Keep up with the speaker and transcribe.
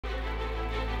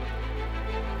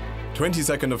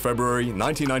22nd of February,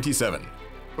 1997.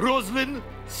 Roslyn,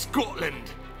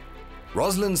 Scotland.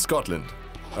 Roslyn, Scotland.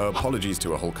 Apologies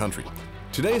to a whole country.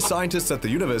 Today, scientists at the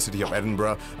University of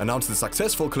Edinburgh announced the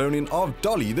successful cloning of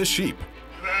Dolly the sheep.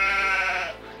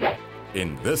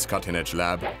 In this cutting-edge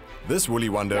lab, this woolly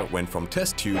wonder went from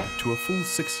test tube to a full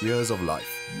 6 years of life.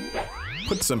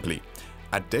 Put simply,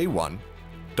 at day 1,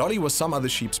 Dolly was some other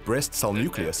sheep's breast cell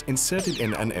nucleus inserted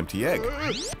in an empty egg.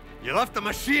 You left the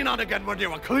machine on again when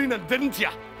you were cleaning, didn't you?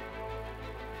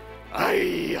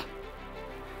 Aye.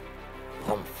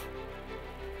 Humph.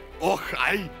 Och,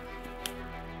 aye.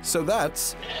 So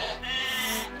that's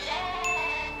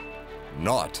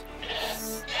not.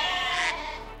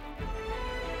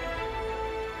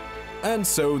 And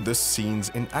so this scene's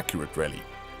inaccurate, really.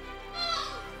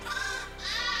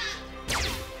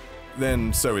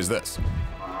 Then so is this.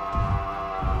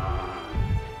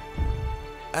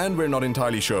 And we're not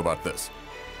entirely sure about this.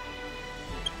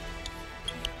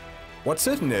 What's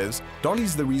certain is,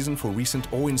 Dolly's the reason for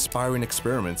recent awe-inspiring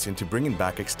experiments into bringing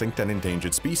back extinct and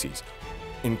endangered species,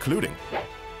 including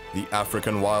the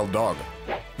African wild dog,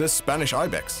 the Spanish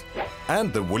ibex,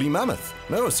 and the woolly mammoth.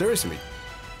 No, seriously.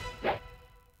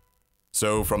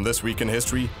 So from this week in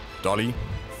history, Dolly,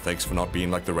 thanks for not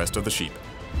being like the rest of the sheep.